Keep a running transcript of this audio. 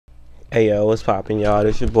Hey yo, what's poppin', y'all?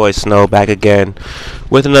 This your boy Snow back again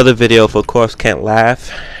with another video for Course Can't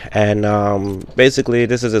Laugh. And basically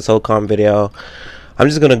this is a Socom video. I'm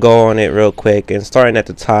just gonna go on it real quick, and starting at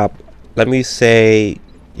the top, let me say,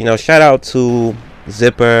 shout out to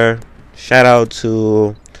Zipper, shout out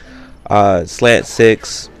to Slant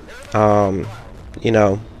 6.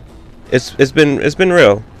 It's been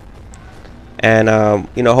real. And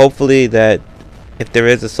hopefully that if there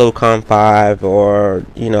is a Socom 5, or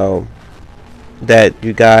that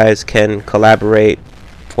you guys can collaborate,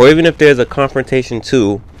 or even if there's a confrontation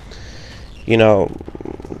 2,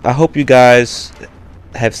 I hope you guys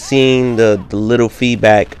have seen the little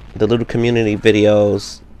feedback, the little community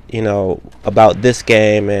videos, about this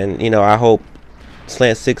game. And I hope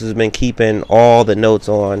Slant 6 has been keeping all the notes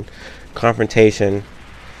on confrontation.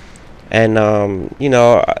 And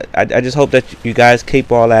I just hope that you guys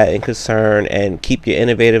keep all that in concern and keep your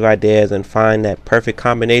innovative ideas and find that perfect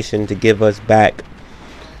combination to give us back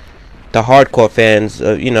the hardcore fans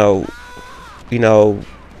of the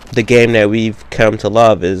game that we've come to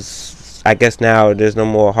love. Is, I guess now there's no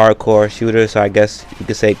more hardcore shooters, so I guess you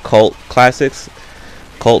could say cult classics,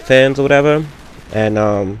 cult fans or whatever. And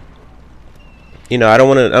I don't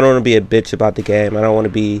want to be a bitch about the game. I don't want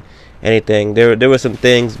to be anything. There were some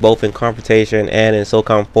things both in confrontation and in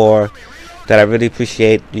Socom 4 that I really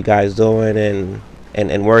appreciate you guys doing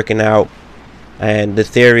and working out. And the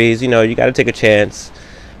theories, you got to take a chance.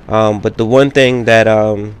 But the one thing that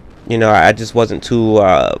I just wasn't too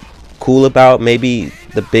cool about, maybe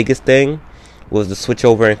the biggest thing, was the switch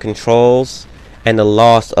over in controls and the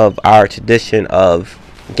loss of our tradition of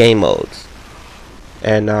game modes.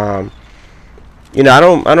 And I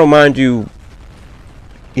don't mind you.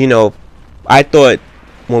 I thought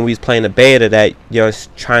when we was playing the beta that you're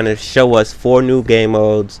trying to show us 4 new game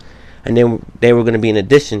modes, and then they were going to be in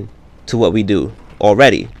addition to what we do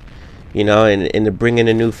already, and to bring in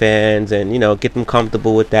the new fans and get them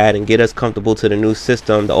comfortable with that, and get us comfortable to the new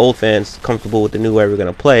system, the old fans comfortable with the new way we're going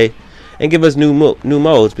to play, and give us new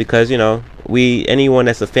modes, because anyone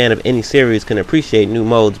that's a fan of any series can appreciate new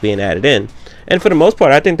modes being added in. And for the most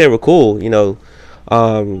part, I think they were cool,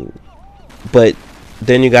 but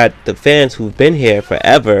then you got the fans who've been here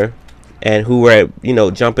forever and who were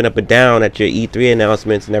jumping up and down at your E3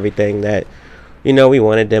 announcements and everything, that we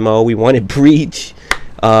wanted demo, we wanted breach.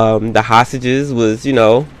 The hostages was,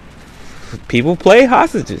 people play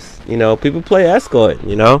hostages, people play escort,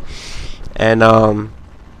 and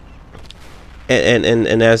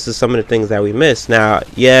that's just some of the things that we missed. Now,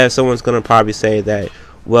 yeah, someone's gonna probably say that,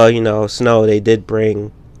 well, Snow, they did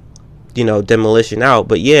bring demolition out,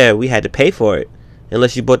 but yeah, we had to pay for it,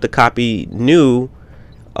 unless you bought the copy new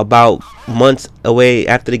about months away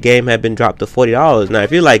after the game had been dropped to $40. Now,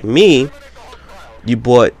 if you're like me, you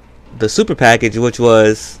bought the super package, which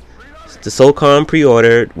was the Socom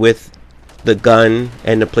pre-ordered with the gun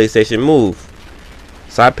and the PlayStation Move.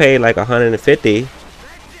 So I paid like $150,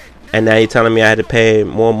 and now you're telling me I had to pay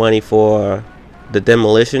more money for the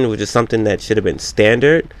demolition, which is something that should have been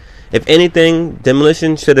standard. If anything,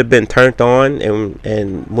 demolition should have been turned on,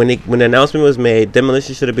 and when the announcement was made,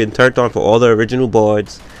 demolition should have been turned on for all the original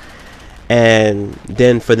boards, and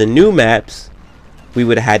then for the new maps, we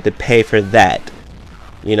would have had to pay for that.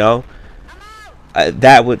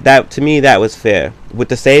 That to me, that was fair, with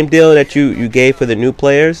the same deal that you gave for the new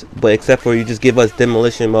players, but except for you just give us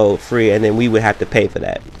demolition mode free, and then we would have to pay for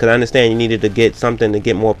that, because I understand you needed to get something to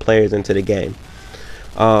get more players into the game.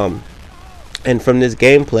 And from this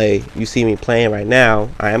gameplay you see me playing right now,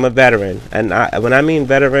 I am a veteran, and when I mean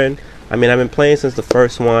veteran, I mean I've been playing since the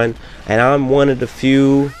first one, and I'm one of those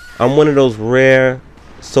rare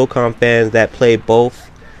Socom fans that play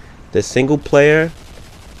both the single player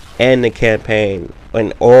and the campaign.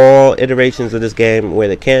 In all iterations of this game where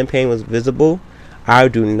the campaign was visible, I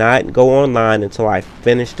do not go online until I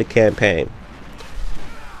finish the campaign.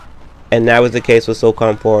 And that was the case with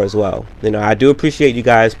Socom 4 as well. I do appreciate you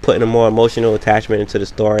guys putting a more emotional attachment into the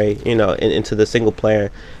story, into the single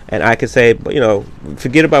player. And I could say,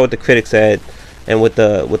 forget about what the critics said and what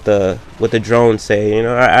the drones say.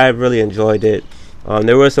 I really enjoyed it.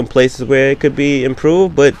 There were some places where it could be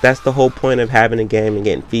improved, but that's the whole point of having a game and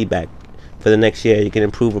getting feedback for the next year. You can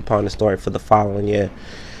improve upon the story for the following year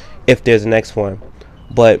if there's a next one.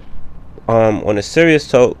 But on a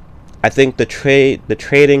serious note, I think the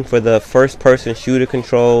trading for the first-person shooter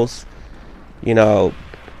controls, I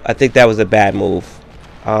think that was a bad move.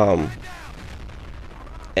 And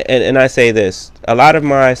I say this, a lot of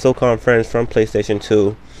my Socom friends from PlayStation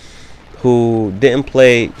 2 who didn't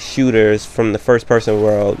play shooters from the first-person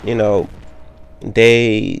world,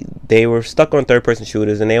 they were stuck on third-person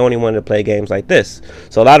shooters, and they only wanted to play games like this.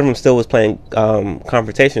 So a lot of them still was playing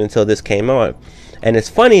Confrontation until this came on. And it's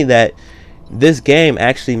funny that this game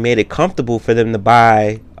actually made it comfortable for them to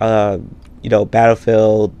buy,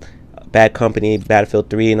 Battlefield, Bad Company, Battlefield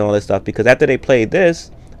 3, and all this stuff. Because after they played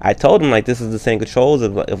this, I told them, like, this is the same controls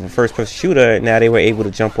of a first-person shooter. And now they were able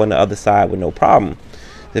to jump on the other side with no problem.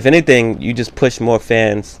 If anything, you just push more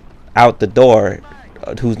fans out the door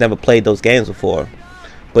who's never played those games before.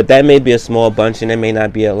 But that may be a small bunch, and it may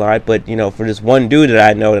not be a lot. But, for this one dude that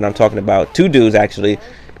I know that I'm talking about, two dudes actually,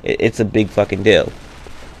 it's a big fucking deal.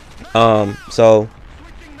 So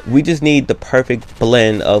we just need the perfect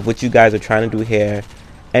blend of what you guys are trying to do here.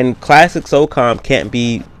 And classic Socom can't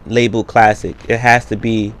be labeled classic. It has to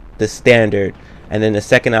be the standard. And then the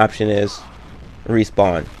second option is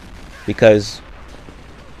Respawn. Because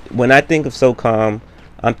when I think of Socom,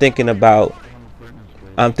 I'm thinking about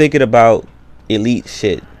elite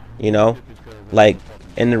shit, like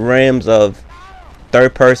in the realms of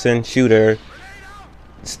third-person shooter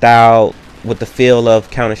style with the feel of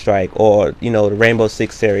Counter-Strike, or the Rainbow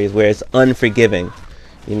Six series, where it's unforgiving,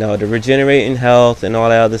 the regenerating health and all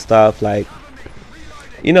that other stuff. Like,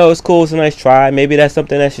 it's cool, it's a nice try. Maybe that's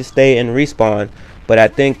something that should stay in Respawn, but I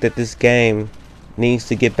think that this game needs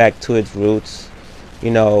to get back to its roots.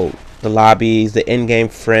 The lobbies, the in-game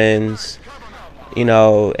friends,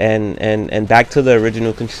 and back to the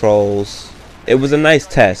original controls. It was a nice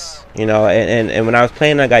test, and when I was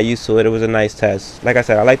playing, I got used to it. It was a nice test. Like I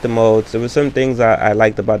said, I like the modes. There were some things I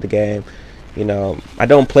liked about the game. I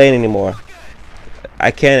don't play it anymore. I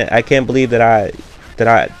can't believe that I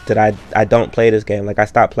don't play this game. Like, I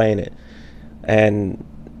stopped playing it. And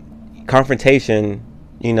Confrontation,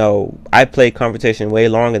 I played Confrontation way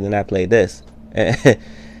longer than I played this.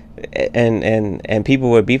 And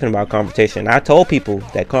people were beefing about Confrontation. I told people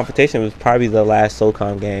that Confrontation was probably the last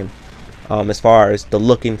Socom game, as far as the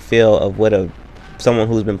look and feel of what someone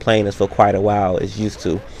who's been playing this for quite a while is used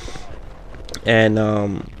to. And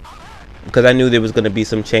because I knew there was going to be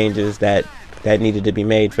some changes that needed to be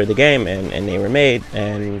made for the game, and they were made,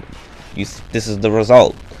 and this is the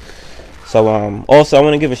result. So also I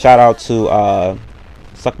want to give a shout out to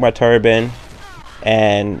Suck My Turban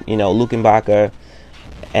and Luke and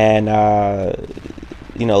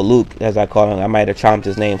Luke, as I call him. I might have chomped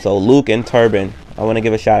his name. So Luke and Turban, I want to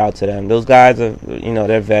give a shout out to them. Those guys are,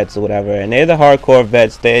 they're vets or whatever, and they're the hardcore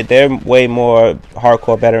vets. They're way more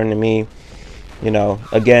hardcore veteran than me.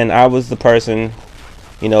 Again, I was the person,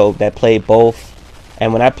 that played both.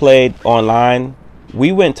 And when I played online,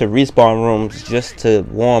 we went to Respawn rooms just to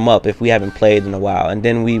warm up if we haven't played in a while, and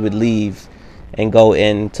then we would leave and go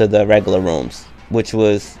into the regular rooms, which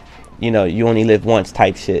was, you only live once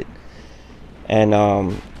type shit. And I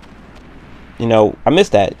miss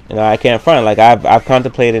that. I can't front. Like, I've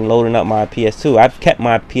contemplated loading up my PS2. I've kept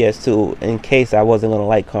my PS2 in case I wasn't gonna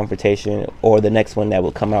like Confrontation or the next one that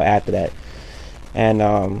would come out after that. And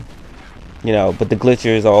but the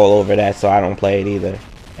glitchers are all over that, so I don't play it either.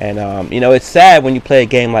 And it's sad when you play a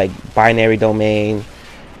game like Binary Domain,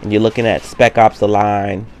 and you're looking at Spec Ops: The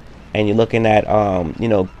Line, and you're looking at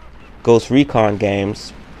Ghost Recon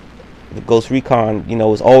games. The Ghost Recon,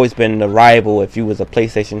 has always been the rival if you was a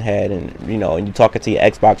PlayStation head, and and you're talking to your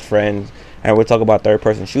Xbox friends, and we're talking about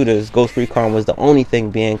third-person shooters. Ghost Recon was the only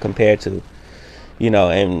thing being compared to,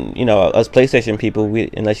 and us PlayStation people,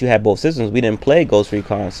 unless you had both systems, we didn't play Ghost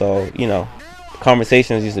Recon. So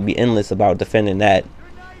conversations used to be endless about defending that.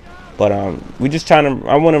 But we just trying to.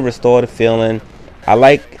 I want to restore the feeling. I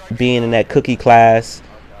like being in that cookie class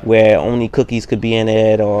where only cookies could be in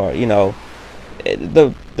it, or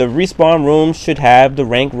the Respawn rooms should have the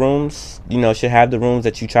rank rooms, should have the rooms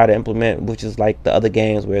that you try to implement, which is like the other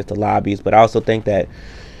games where it's the lobbies. But I also think that,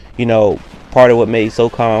 part of what made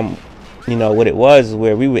Socom, what it was, is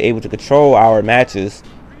where we were able to control our matches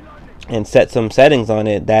and set some settings on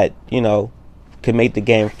it that, could make the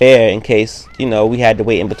game fair in case, we had to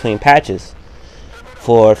wait in between patches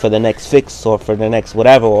for the next fix or for the next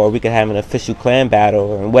whatever, or we could have an official clan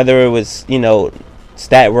battle. And whether it was,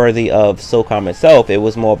 stat worthy of Socom itself, it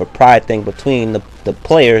was more of a pride thing between the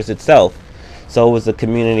players itself. So it was a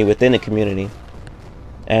community within a community.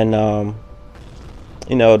 And I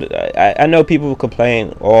know people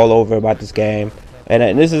complain all over about this game, and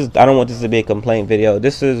I don't want this to be a complaint video.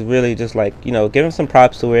 This is really just like, giving some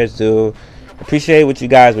props to where it's due. Appreciate what you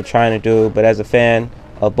guys were trying to do, but as a fan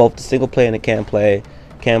of both the single player and the cam player,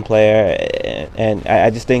 and I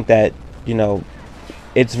just think that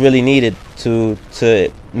it's really needed to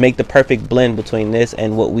make the perfect blend between this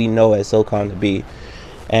and what we know as Socom to be.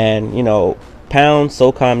 And pound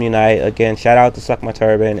Socom Unite. Again, shout out to Suck My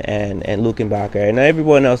Turban and Luke and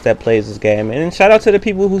everyone else that plays this game. And shout out to the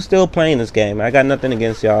people who still playing this game. I got nothing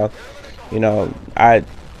against y'all. You know, I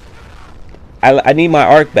need my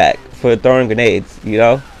arc back for throwing grenades, you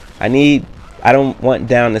know? I don't want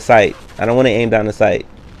down the sight. I don't want to aim down the sight.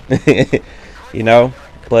 You know?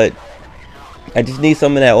 But I just need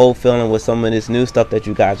some of that old feeling with some of this new stuff that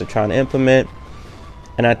you guys are trying to implement.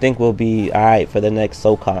 And I think we'll be alright for the next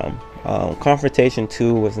Socom. Confrontation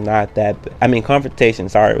 2 was not that... Confrontation,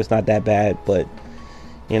 sorry, was not that bad. But,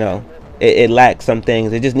 you know, it lacked some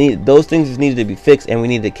things. Those things just needed to be fixed, and we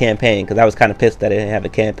needed a campaign. Because I was kind of pissed that I didn't have a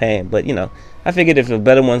campaign. But, you know, I figured if a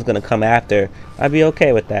better one's going to come after, I'd be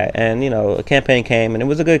okay with that. And, you know, a campaign came, and it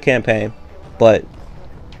was a good campaign. But,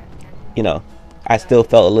 you know, I still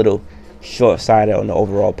felt a little short-sighted on the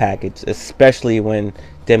overall package, especially when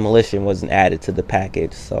demolition wasn't added to the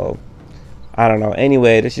package. So I don't know.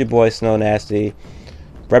 Anyway, this is your boy Snow Nasty,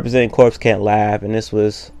 representing Corpse Can't Laugh, and this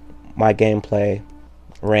was my gameplay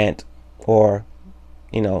rant, or,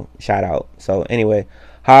 you know, shout out. So anyway,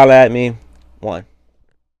 holla at me. 1.